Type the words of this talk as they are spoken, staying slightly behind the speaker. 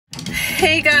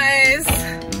Hey guys,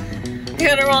 I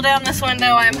gotta roll down this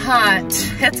window. I'm hot.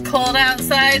 It's cold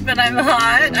outside, but I'm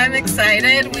hot. I'm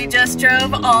excited. We just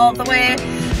drove all the way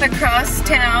across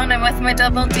town. I'm with my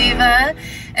double Diva,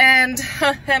 and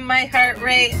my heart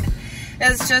rate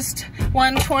is just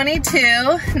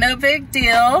 122. No big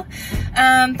deal.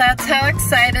 That's how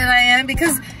excited I am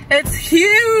because it's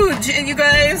huge, you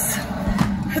guys.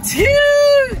 It's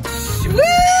huge. Woo!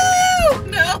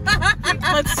 No.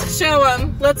 Let's show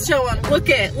them. Let's show them. Look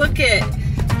at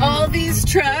all these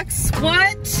trucks.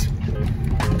 What?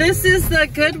 This is the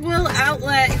Goodwill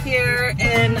Outlet here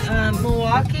in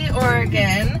Milwaukee,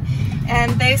 Oregon.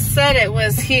 And they said it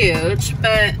was huge,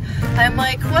 but I'm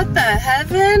like, what the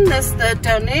heaven? The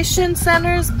donation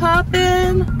center's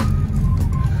popping.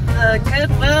 The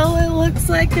Goodwill, it looks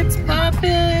like it's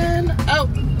popping. Oh,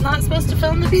 not supposed to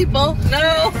film the people.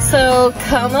 No. So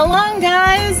come along,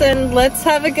 guys, and let's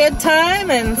have a good time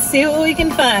and see what we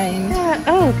can find. Yeah,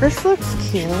 oh, this looks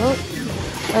cute.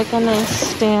 Like a nice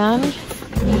stand.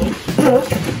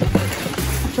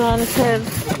 John could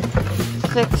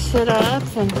fix it up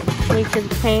and we could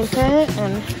paint it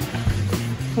and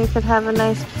he could have a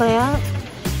nice plant.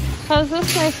 How's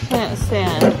this nice plant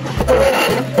stand?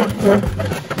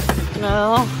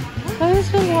 No. I've always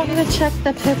been wanting to check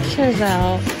the pictures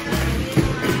out.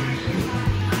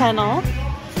 Kennel.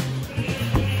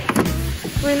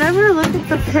 We never look at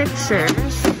the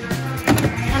pictures.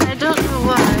 And I don't know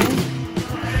why.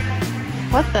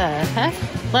 What the heck?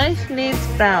 Life needs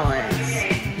balance.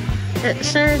 It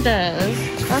sure does.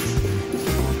 That's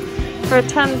for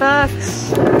 10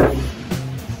 bucks.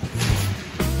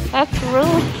 That's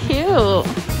really cute.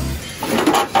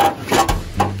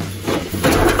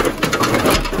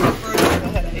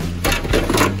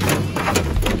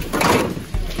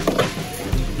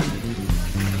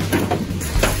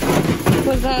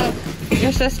 Was that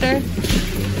your sister?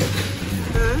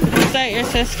 Is that your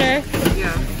sister?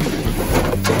 Yeah.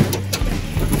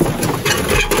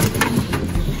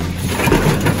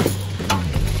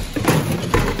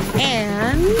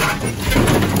 And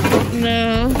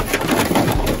no.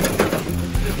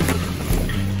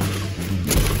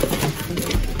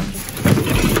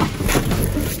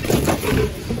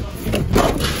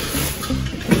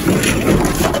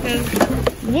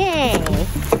 Whoa.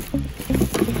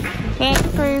 That's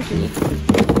crazy.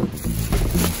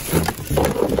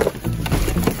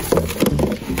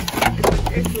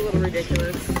 It's a little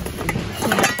ridiculous.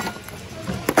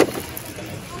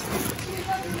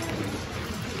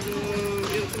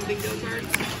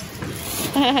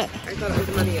 I thought it was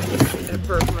money at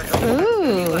first.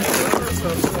 Ooh.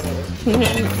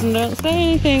 Don't say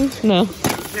anything. No.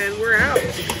 And we're out.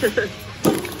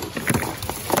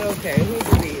 Okay, who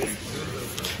are these?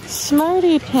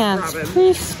 Smarty Pants Robin.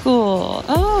 Preschool.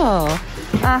 Oh,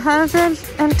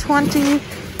 120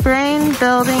 brain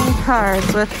building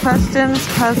cards with questions,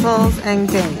 puzzles, and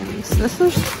games. This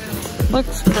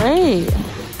looks great.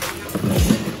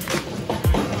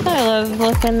 I love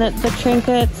looking at the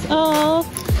trinkets. Oh,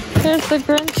 there's the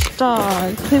Grinch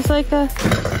dog. He's like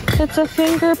it's a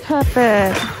finger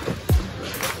puppet.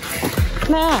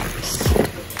 Max.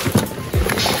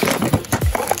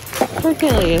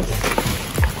 Hercules.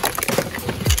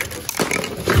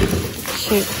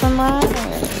 Shoot some ladders.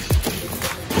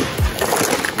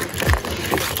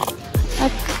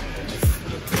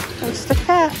 That's the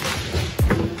cat.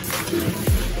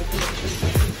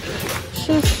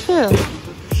 She's cute.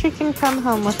 She can come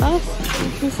home with us.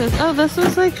 He says, oh, this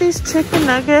was like these chicken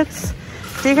nuggets.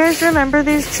 Do you guys remember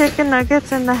these chicken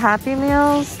nuggets in the Happy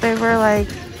Meals? They were like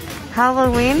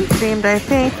Halloween themed, I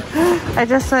think. I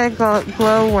just saw a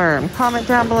glowworm. Comment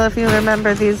down below if you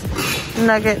remember these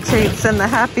nugget treats in the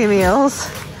Happy Meals.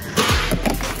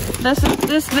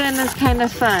 This bin is kind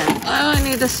of fun. Oh, I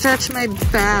need to stretch my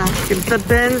back. The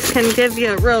bins can give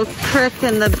you a real crick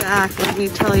in the back, let me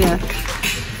tell you.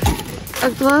 A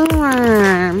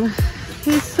glowworm.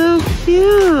 He's so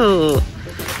cute.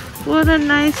 What a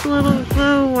nice little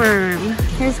glowworm.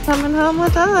 He's coming home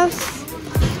with us.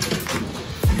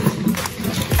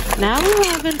 Now we're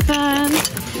having fun.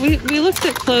 We looked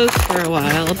at clothes for a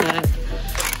while, but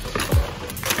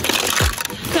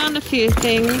found a few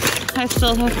things. I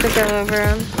still have to go over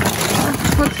them.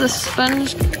 What's the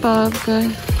SpongeBob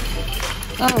guy?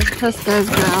 Oh, this guy's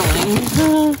growling.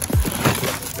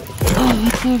 Oh,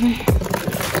 what's over here?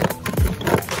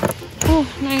 Oh,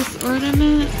 nice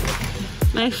ornament.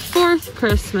 My 4th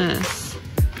Christmas.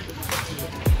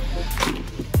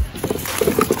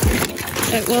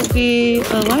 It will be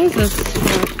Eliza's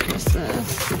 4th Christmas.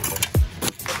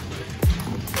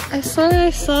 I swear I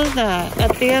saw that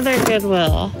at the other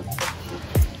Goodwill.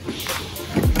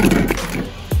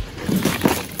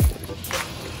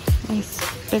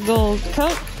 Big old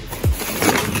coat.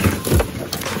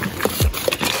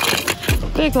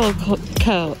 Big old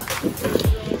coat.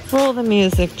 Roll the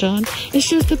music, John. It's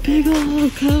just a big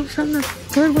old coat from the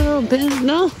Goodwill bin.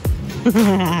 No.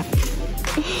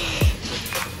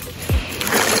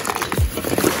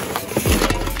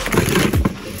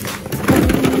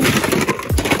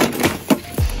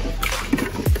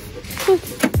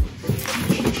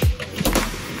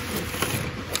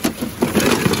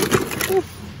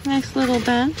 Nice little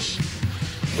bench.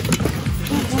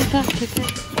 Don't want that to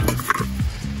get.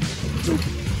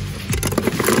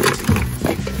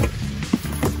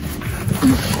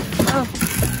 Oh.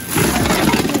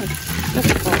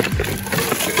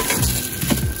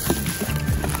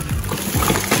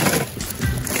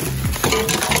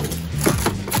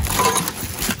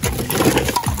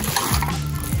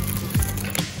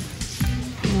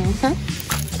 Okay.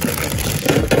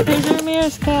 Here's your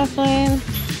mirrors, Kathleen.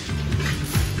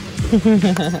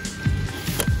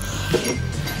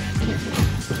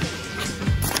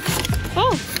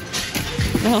 Oh!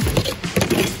 No.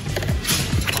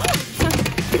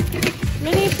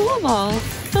 Mini pool balls.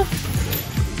 Huh.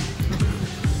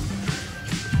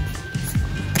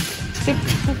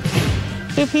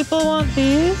 Do people want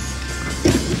these?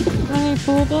 Mini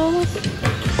pool balls?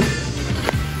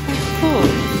 That's cool.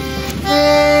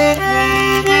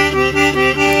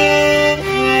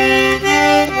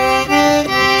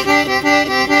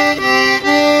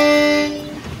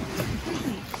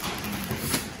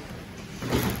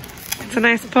 It's a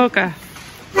nice polka.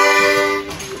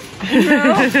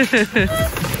 No.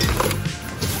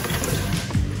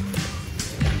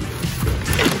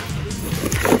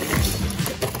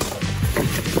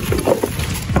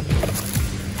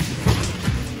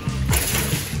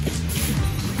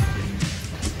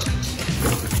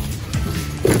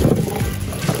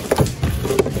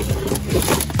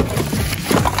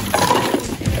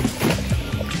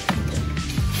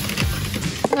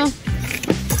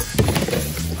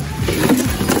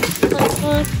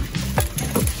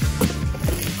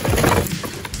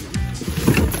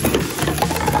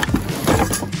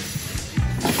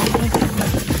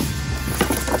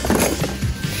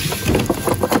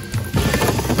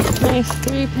 Nice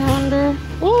 3-pounder.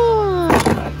 Whoa!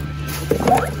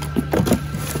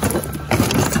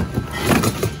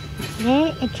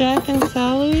 What? A Jack and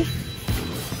Sally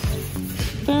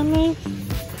thermos?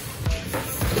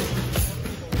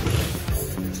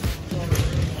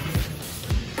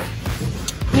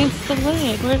 Needs the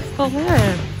lid. Where's the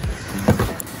lid?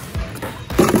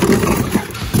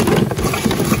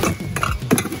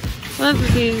 Love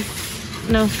these.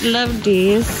 No, love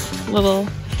these little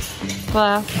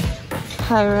glass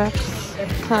Pyrex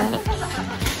cups.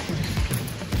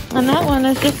 And that one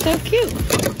is just so cute.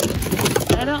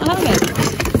 I don't have it.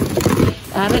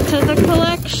 Add it to the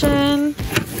collection.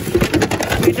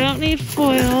 We don't need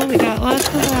foil. We got lots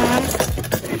of that.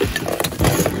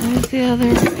 There's the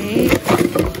other 8.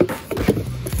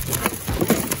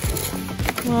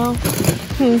 Well,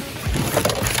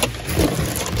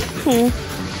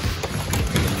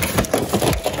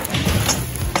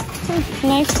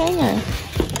 nice hanger.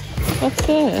 What's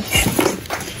this?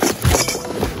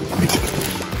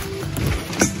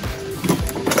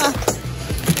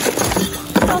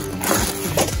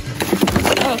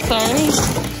 Oh, sorry.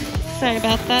 Sorry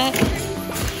about that.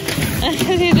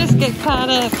 You just get caught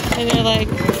up and you're like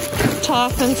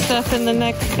tossing stuff in the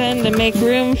next bin to make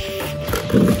room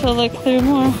to look through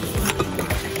more.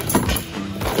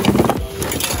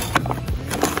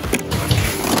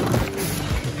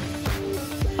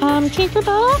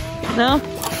 Tinkerbell? No.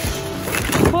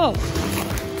 Whoa.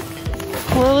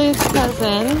 Lily's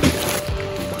cousin.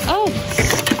 Oh.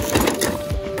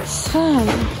 Sven.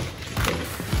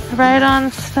 Right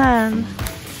on Sven.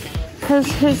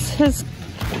 His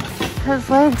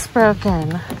leg's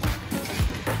broken.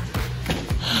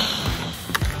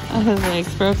 Oh, his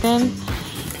leg's broken.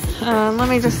 Let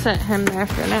me just set him there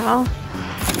for now.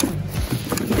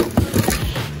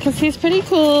 Cause he's pretty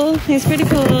cool. He's pretty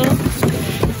cool.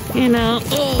 You know,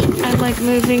 I like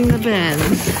moving the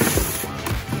bins.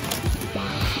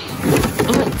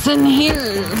 What's in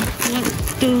here? What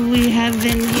do we have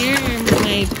in here,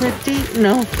 my pretty?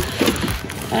 No.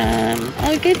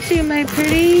 I'll get you, my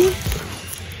pretty.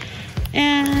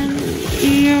 And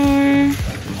your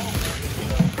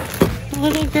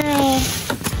little girl.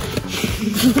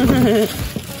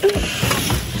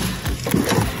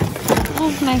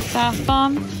 Oh, nice bath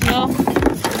bomb. No.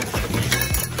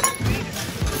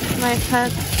 Nice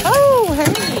head. Oh,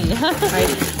 hey.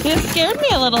 You scared me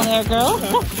a little there, girl.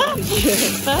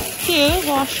 That's cute.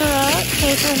 Wash her up,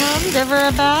 take her home, give her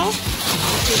a bath.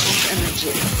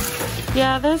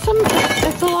 Yeah, there's some,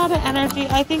 it's a lot of energy.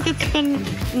 I think it's been,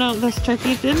 no, this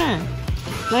turkey dinner.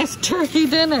 Nice turkey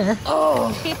dinner.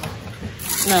 Oh.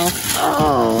 No.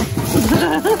 Oh.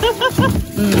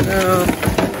 No.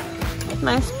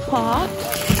 Nice pot.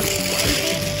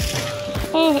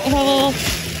 Oh, I have a little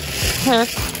hair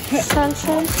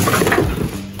extension.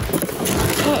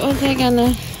 What was I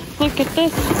gonna, look at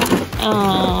this.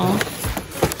 Oh.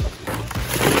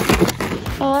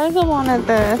 Eliza wanted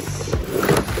this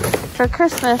for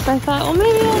Christmas. I thought, well,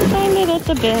 maybe I'll find it at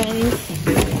the bins.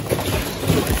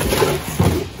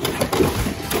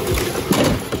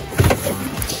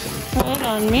 Right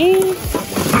on me.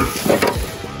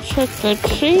 Trick or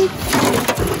treat.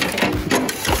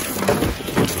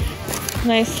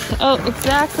 Nice. Oh,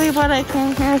 exactly what I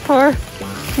came here for.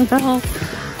 No.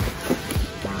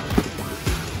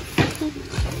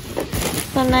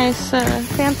 It's a nice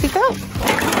fancy goat.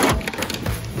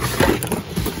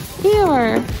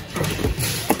 Eeyore.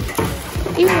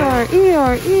 Eeyore,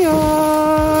 Eeyore,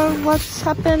 Eeyore. What's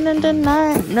happening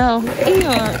tonight? No.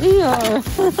 Eeyore, Eeyore.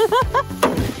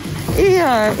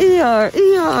 Eeyore, Eeyore,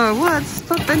 Eeyore. What's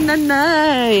happening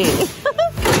tonight?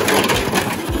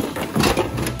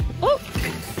 Oh.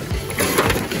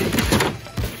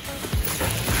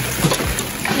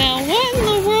 Now, what in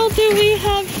the world do we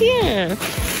have here?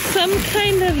 Some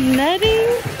kind of netting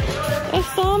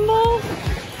ensemble?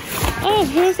 Oh,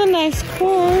 here's a nice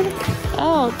cord.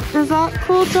 Oh, is that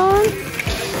cool, John?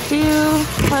 Do you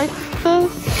like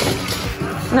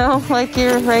this? No, like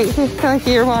you're right here, like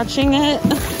you're watching it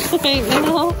right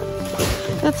now.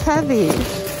 It's heavy.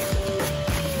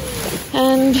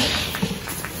 And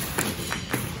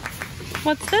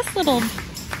what's this little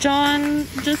John?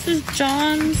 This is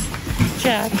John's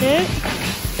jacket.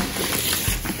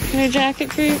 Any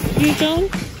jacket for you, John?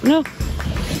 No.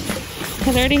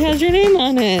 It already has your name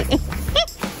on it.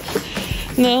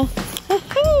 No.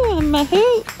 I'm a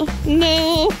hoot.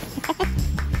 No.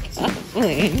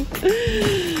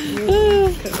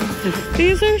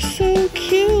 These are so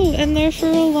cute, and they're for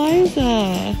Eliza.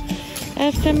 I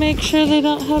have to make sure they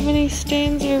don't have any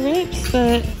stains or rips,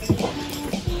 but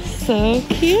so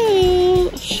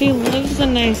cute. She loves a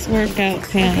nice workout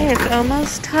pant. Hey, it's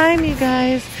almost time, you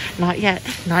guys. Not yet.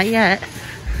 Not yet.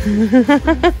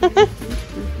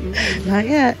 Not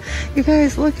yet. You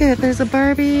guys, look at, there's a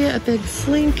Barbie, a big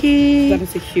Slinky. That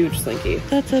is a huge Slinky.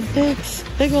 That's a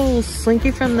big old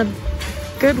Slinky from the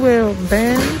Goodwill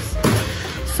BINS.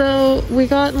 So we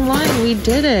got in line, we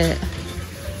did it.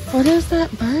 What is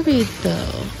that Barbie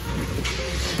though?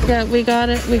 Yeah, we got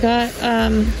it,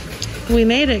 we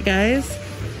made it, guys.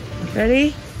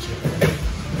 Ready?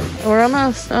 We're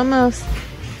almost.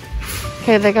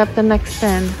 Okay, they got the next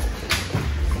bin.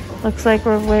 Looks like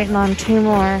we're waiting on 2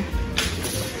 more.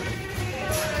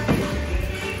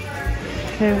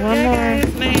 Okay, one more.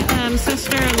 Guys, my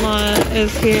sister-in-law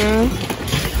is here.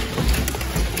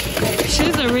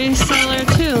 She's a reseller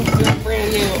too.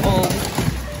 Brand new old.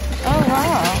 Oh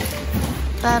wow,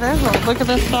 that is old. Look at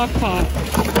this stock pot.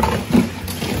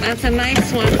 That's a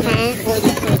nice one, folks. For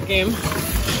the card game.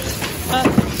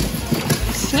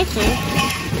 Snickers.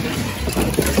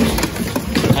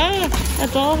 Ah, a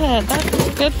doll head. That's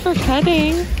good for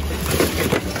cutting.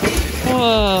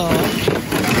 Whoa.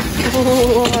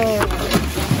 Whoa.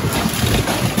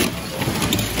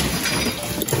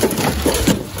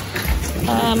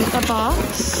 A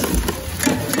box.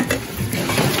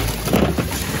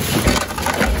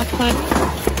 A clip.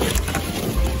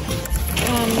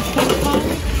 Ping pong?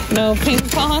 No, ping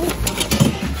pong?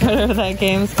 Whatever that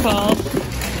game's called.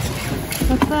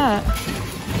 What's that?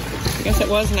 I guess it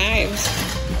was knives.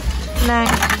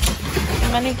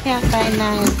 Knives. Money can't buy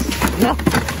knives. No.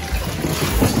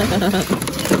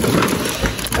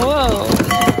 Whoa.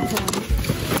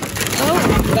 Oh.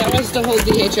 That was to hold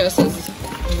VHSs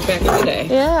back in the day.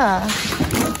 Yeah.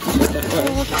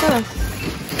 What's this?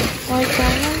 White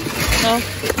diamond? No.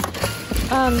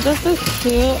 This is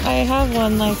cute. I have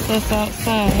one like this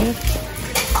outside.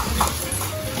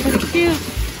 It's cute.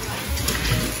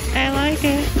 I like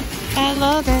it. I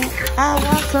love it. I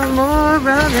want some more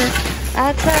of it.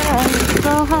 I tried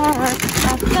so hard.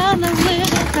 I found a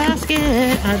little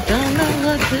basket. I don't know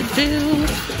what to do,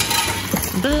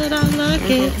 but I like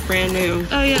it. Brand new.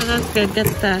 Oh yeah, that's good. Get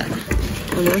that.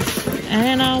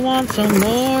 And I want some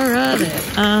more of it.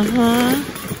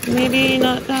 Maybe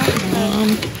not that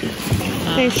one.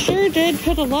 They sure did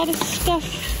put a lot of stuff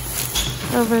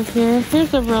over here.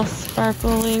 Here's a real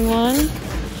sparkling one.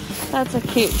 That's a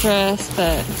cute dress,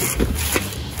 but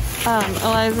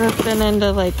Eliza's been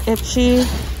into like itchy.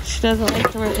 She doesn't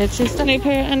like to wear itchy stuff. New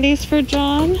pair of undies for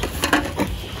John.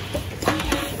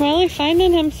 really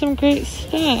finding him some great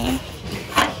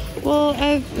stuff. Well,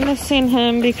 I'm missing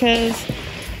him because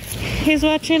he's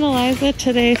watching Eliza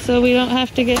today, so we don't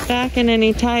have to get back in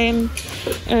any time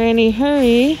or any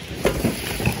hurry.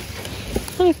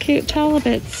 Oh, cute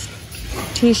Talibot's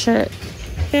t-shirt.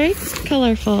 Very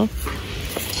colorful.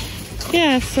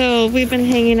 Yeah, so we've been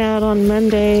hanging out on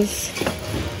Mondays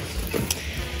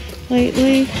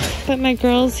lately, but my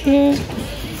girl's here.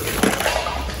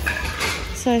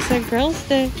 So I said Girls'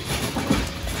 Day.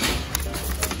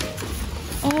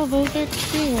 Oh, those are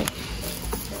cute.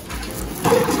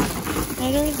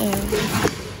 What are those?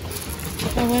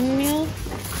 A windmill?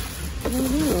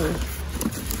 Ooh.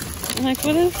 I'm like,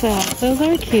 what is that? Those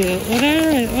are cute.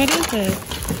 What is it?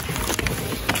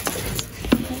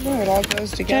 No, it all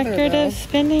goes together. Decorative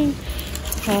spinning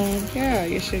pad. Yeah,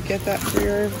 you should get that for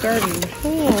your garden.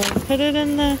 Cool. Put it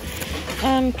in the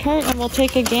cart and we'll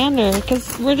take a gander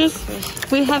because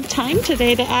we have time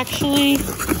today to actually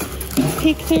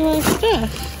peek through our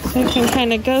stuff. So we can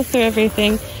kind of go through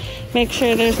everything. Make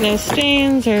sure there's no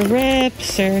stains or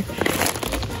rips or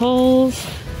holes.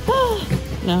 Oh,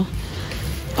 no.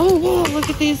 Oh, whoa, look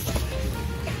at these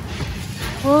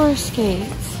roller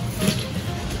skates.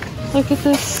 Look at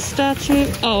this statue.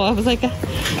 Oh, I was like, a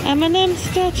M&M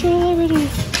statue already.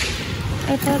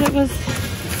 I thought it was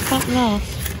something else.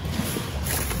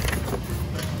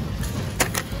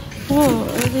 Whoa,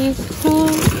 are these cool?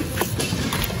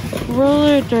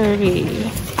 Roller derby.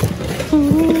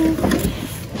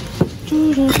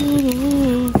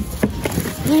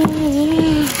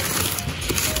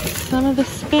 Some of the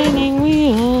spinning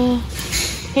wheel.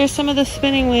 Here's some of the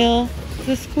spinning wheel. Is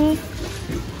this cool?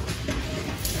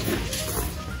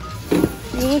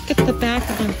 You look at the back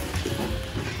of them.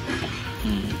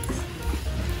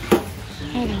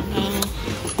 I don't know.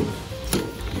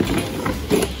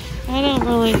 I don't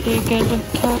really do good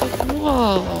with cats.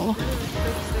 Whoa.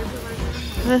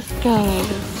 This guy is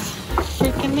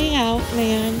freaking me out,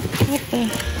 man. What the?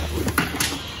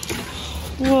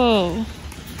 Whoa.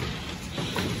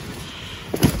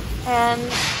 And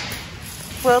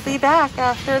we'll be back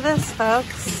after this,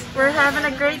 folks. We're having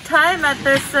a great time at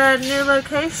this new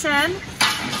location.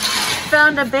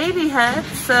 Found a baby head,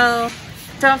 so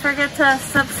don't forget to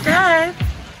subscribe.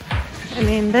 I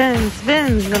mean, BINS,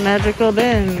 the magical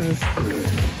BINS.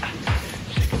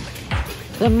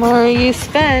 The more you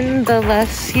spend, the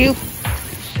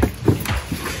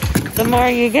more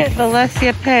you get, the less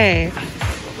you pay.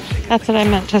 That's what I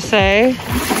meant to say.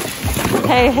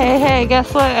 Hey,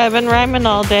 guess what? I've been rhyming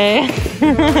all day.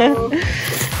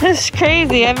 It's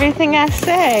crazy, everything I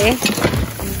say.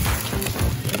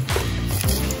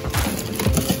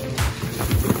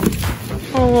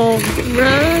 Old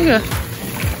rug,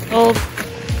 old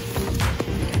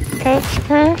coach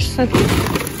purse, a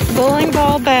bowling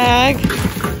ball bag.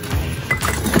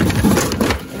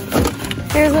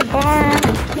 Here's a barn.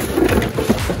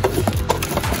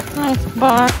 Nice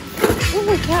barn.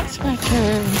 Ooh, cat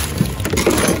scratcher.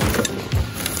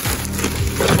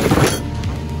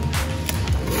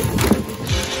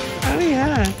 Oh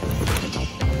yeah.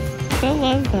 Still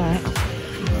love that.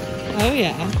 Oh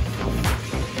yeah.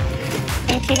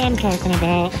 That's what I'm talking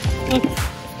about.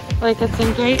 Looks like it's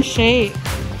in great shape.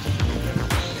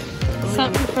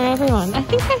 Something for everyone. I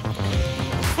think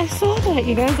I saw that,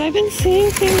 you guys. I've been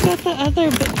seeing things at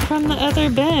from the other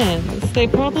bins. They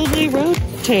probably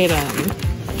rotate them.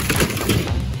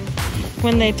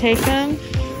 When they take them,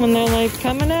 when they're like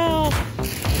coming out.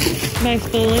 Nice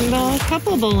bowling ball. A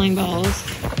couple bowling balls.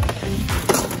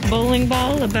 Bowling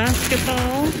ball, a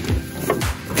basketball.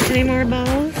 Any more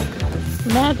balls?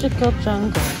 Magical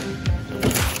jungle.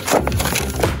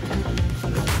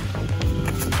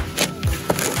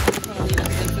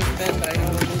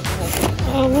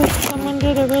 Oh, look, someone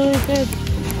did a really good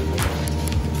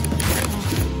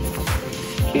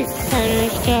cute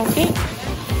Carter's jacket.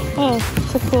 Oh,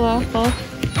 it's a cool apple.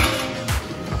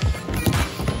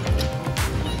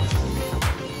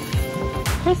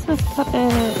 Christmas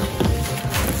puppet.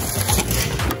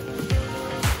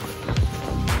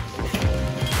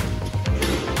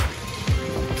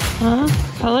 Huh?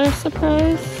 Color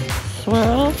surprise?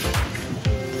 Swirl?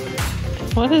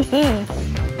 What is this?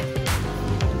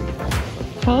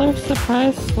 Color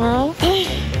surprise swirl?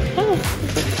 Oh,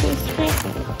 this is a cool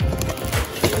scrapbook.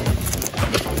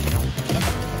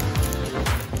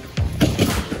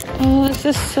 Oh, this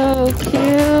is so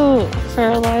cute for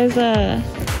Eliza.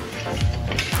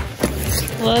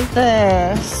 Love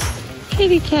this.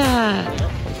 Kitty cat.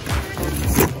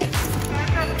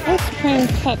 Ice cream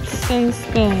cups and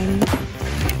spoons.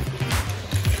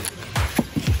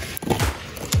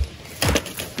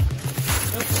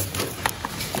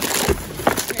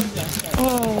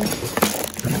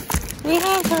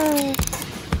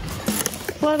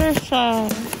 other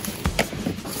side.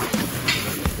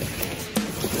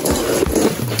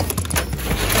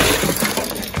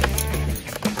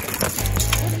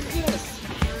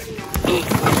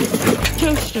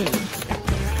 Toaster.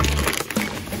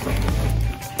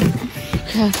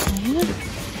 Caffeine.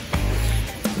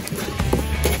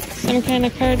 Some kind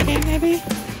of card game, maybe?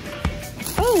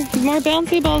 Oh, more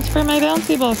bouncy balls for my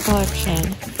bouncy ball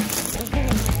collection.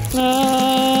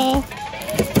 No.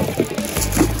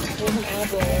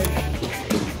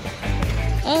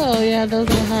 Oh, yeah, those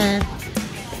are hard.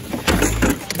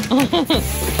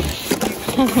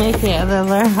 Yeah,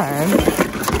 those are hard.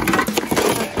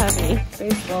 That's heavy.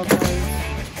 Baseball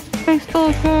cards.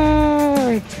 Baseball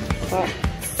cards.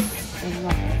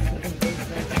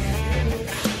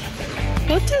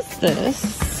 What is this?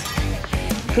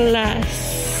 Glass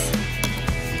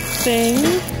thing.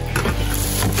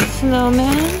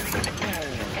 Snowman.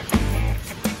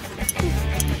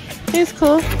 He's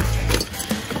cool.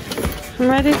 I'm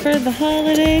ready for the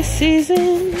holiday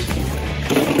season.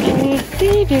 Oh,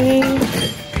 dee-doo.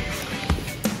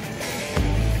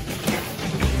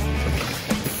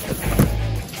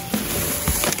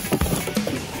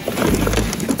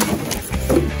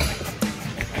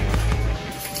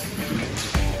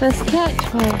 This cat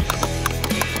toy.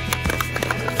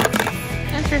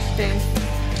 Interesting.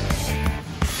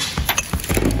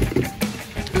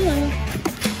 Hello.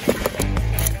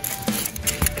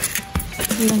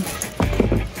 Nice.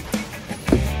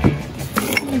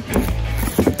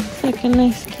 It's like a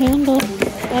nice candle.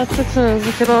 Lots of clothes.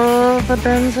 Look at all the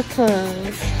bins of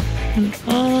clothes. And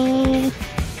all...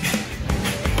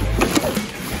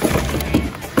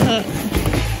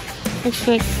 looks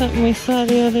like something we saw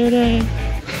the other day.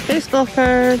 Baseball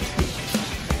cards.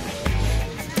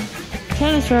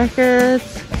 Tennis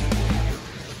rackets.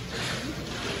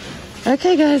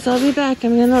 Okay guys, I'll be back.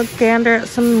 I'm gonna gander at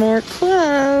some more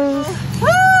clothes.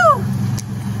 Woo!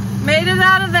 Made it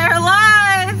out of there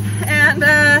alive! And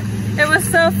it was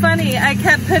so funny. I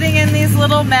kept putting in these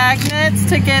little magnets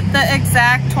to get the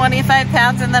exact 25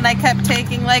 pounds, and then I kept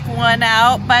taking like one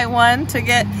out by one to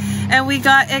get, and we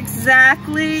got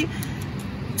exactly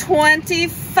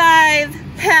 25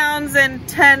 pounds and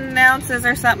 10 ounces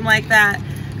or something like that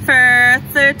for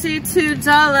 $32.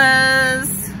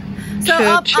 So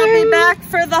I'll be back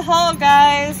for the haul,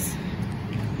 guys.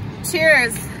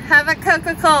 Cheers. Have a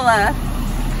Coca-Cola.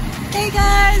 Hey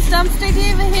guys, Dumpster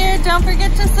Diva here. Don't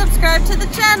forget to subscribe to the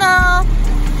channel.